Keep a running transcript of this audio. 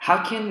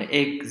How can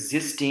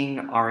existing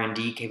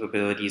R&D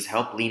capabilities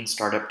help lean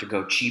startup to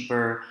go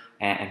cheaper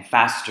and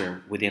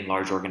faster within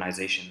large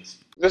organizations?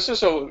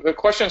 The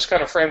question's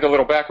kind of framed a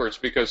little backwards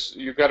because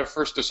you've got to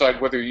first decide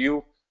whether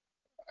you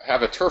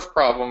have a turf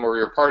problem or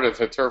you're part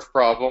of a turf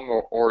problem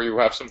or you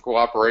have some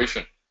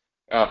cooperation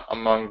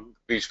among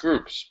these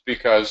groups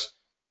because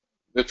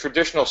the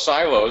traditional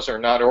silos are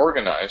not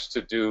organized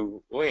to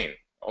do lean,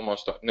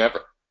 almost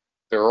never.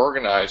 They're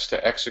organized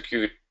to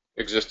execute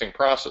existing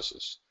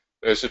processes.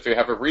 As if you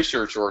have a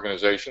research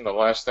organization, the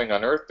last thing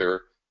on earth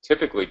they're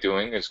typically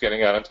doing is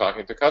getting out and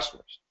talking to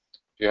customers.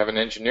 If you have an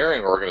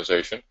engineering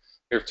organization,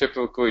 they're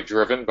typically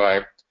driven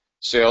by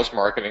sales,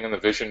 marketing, and the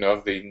vision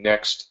of the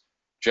next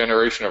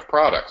generation of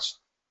products.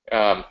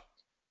 A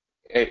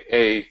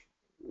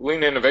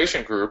lean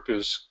innovation group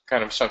is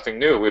kind of something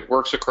new. It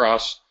works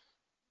across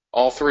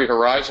all three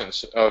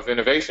horizons of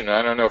innovation.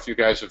 I don't know if you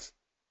guys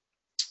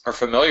are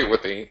familiar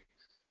with the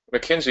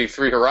McKinsey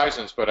three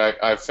horizons, but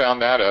I've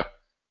found that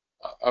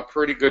a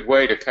pretty good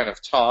way to kind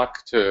of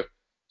talk to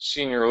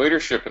senior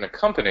leadership in a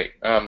company.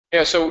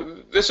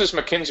 So this is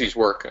McKinsey's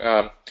work.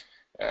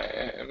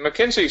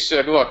 McKinsey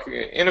said, look,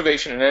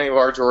 innovation in any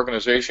large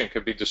organization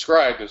could be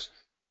described as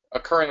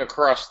occurring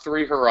across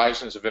three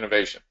horizons of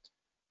innovation.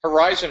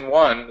 Horizon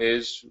one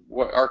is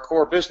our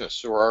core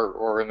business,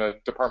 or in the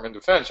Department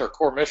of Defense, our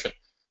core mission.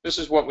 This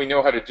is what we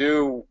know how to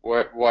do,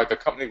 why the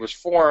company was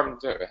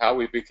formed, how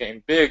we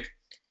became big.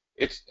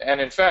 And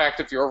in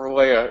fact, if you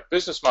overlay a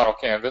business model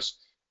canvas,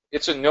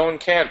 it's a known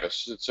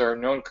canvas. It's our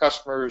known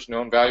customers,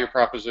 known value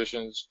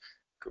propositions,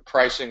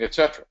 pricing,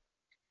 etc.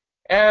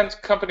 And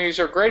companies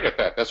are great at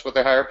that. That's what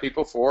they hire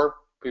people for.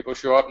 People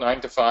show up 9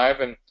 to 5,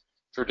 and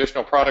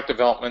traditional product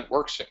development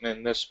works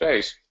in this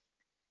space.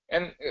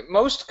 And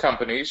most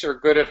companies are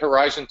good at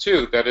Horizon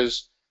 2. That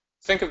is,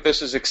 think of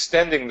this as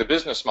extending the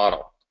business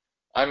model.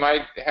 I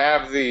might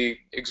have the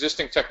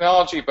existing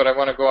technology, but I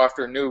want to go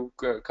after a new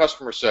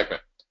customer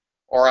segment.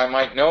 Or I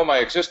might know my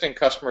existing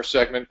customer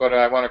segment, but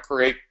I want to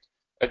create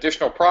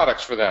additional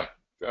products for them.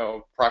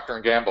 Procter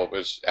 & Gamble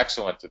was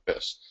excellent at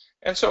this.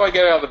 And so I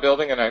get out of the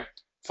building and I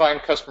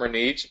find customer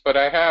needs, but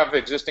I have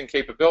existing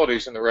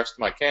capabilities in the rest of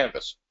my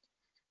canvas.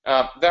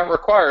 That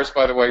requires,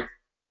 by the way,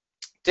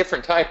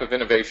 different type of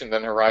innovation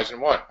than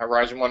Horizon 1.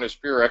 Horizon 1 is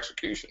pure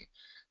execution,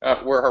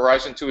 where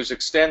Horizon 2 is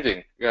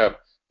extending the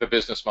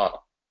business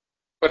model.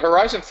 But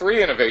Horizon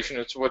 3 innovation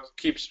is what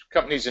keeps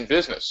companies in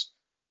business.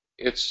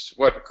 It's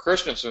what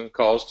Christensen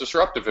calls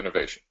disruptive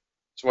innovation.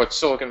 It's what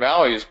Silicon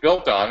Valley is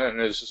built on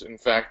and is, in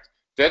fact,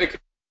 dedicated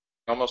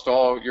to almost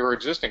all your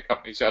existing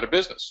companies out of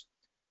business.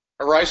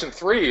 Horizon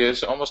 3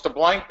 is almost a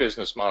blank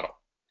business model.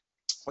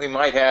 We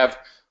might have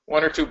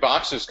one or two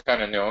boxes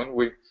kind of known.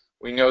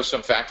 We know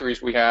some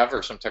factories we have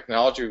or some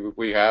technology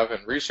we have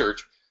and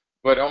research,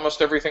 but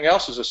almost everything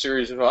else is a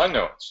series of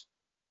unknowns.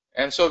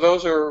 And so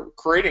those are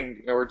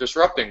creating or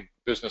disrupting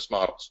business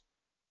models.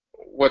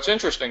 What's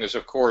interesting is,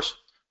 of course,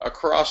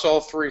 across all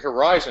three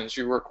horizons,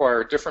 you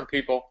require different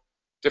people,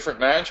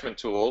 different management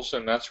tools,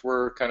 and that's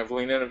where kind of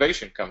lean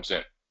innovation comes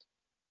in.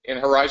 In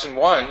Horizon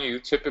 1, you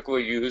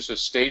typically use a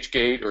stage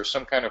gate or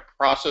some kind of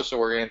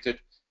process-oriented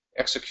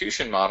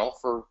execution model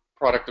for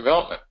product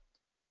development.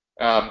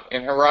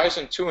 In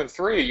Horizon 2 and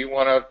 3, you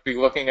want to be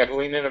looking at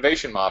lean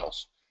innovation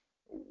models,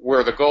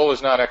 where the goal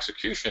is not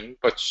execution,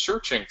 but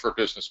searching for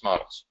business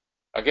models.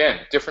 Again,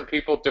 different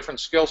people,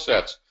 different skill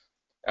sets.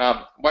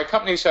 Why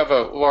companies have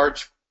a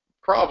large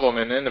problem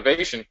in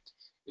innovation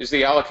is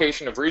the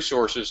allocation of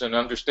resources and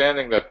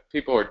understanding that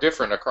people are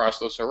different across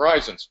those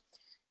horizons.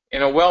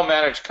 In a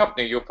well-managed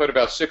company, you'll put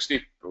about 60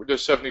 to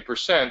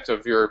 70%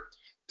 of your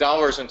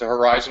dollars into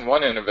Horizon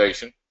 1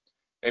 innovation,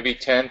 maybe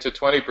 10 to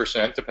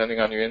 20% depending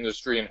on your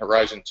industry in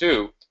Horizon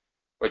 2,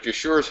 but you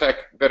sure as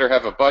heck better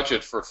have a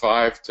budget for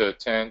 5 to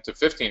 10 to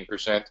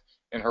 15%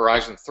 in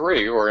Horizon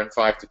 3, or in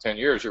 5 to 10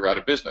 years you're out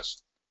of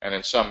business, and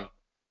in some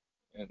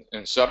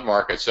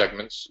market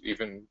segments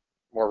even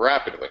more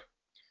rapidly.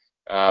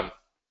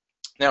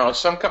 Now,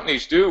 some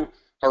companies do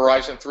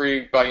Horizon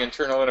 3 by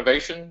internal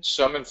innovation.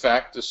 Some, in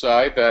fact,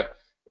 decide that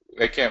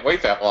they can't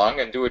wait that long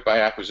and do it by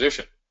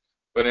acquisition.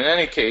 But in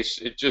any case,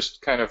 it just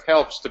kind of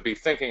helps to be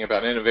thinking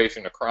about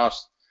innovation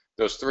across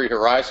those three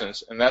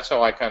horizons, and that's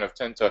how I kind of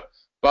tend to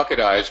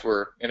bucketize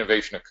where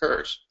innovation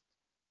occurs.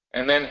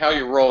 And then how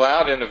you roll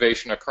out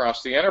innovation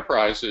across the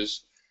enterprise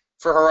is,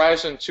 for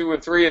Horizon 2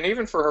 and 3, and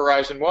even for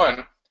Horizon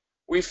 1,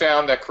 we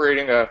found that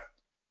creating a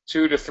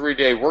 2 to 3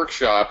 day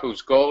workshop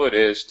whose goal it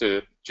is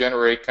to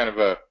generate kind of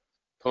a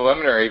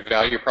preliminary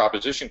value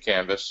proposition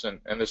canvas,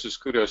 and this is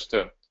kudos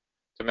to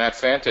Matt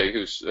Fante,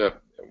 who's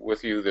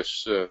with you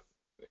this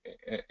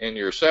in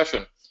your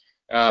session.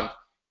 And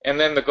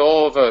then the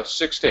goal of a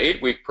 6 to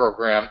 8 week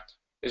program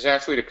is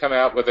actually to come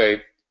out with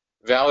a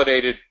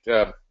validated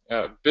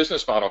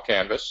business model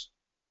canvas,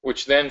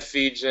 which then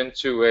feeds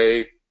into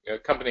a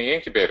company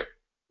incubator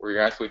where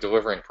you're actually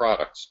delivering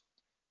products.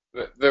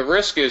 The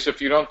risk is,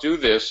 if you don't do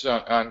this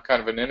on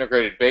kind of an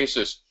integrated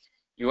basis,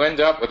 you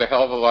end up with a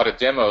hell of a lot of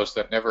demos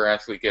that never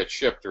actually get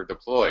shipped or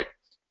deployed.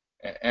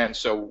 And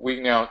so we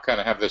now kind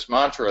of have this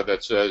mantra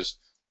that says,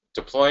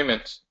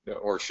 deployment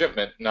or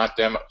shipment, not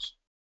demos.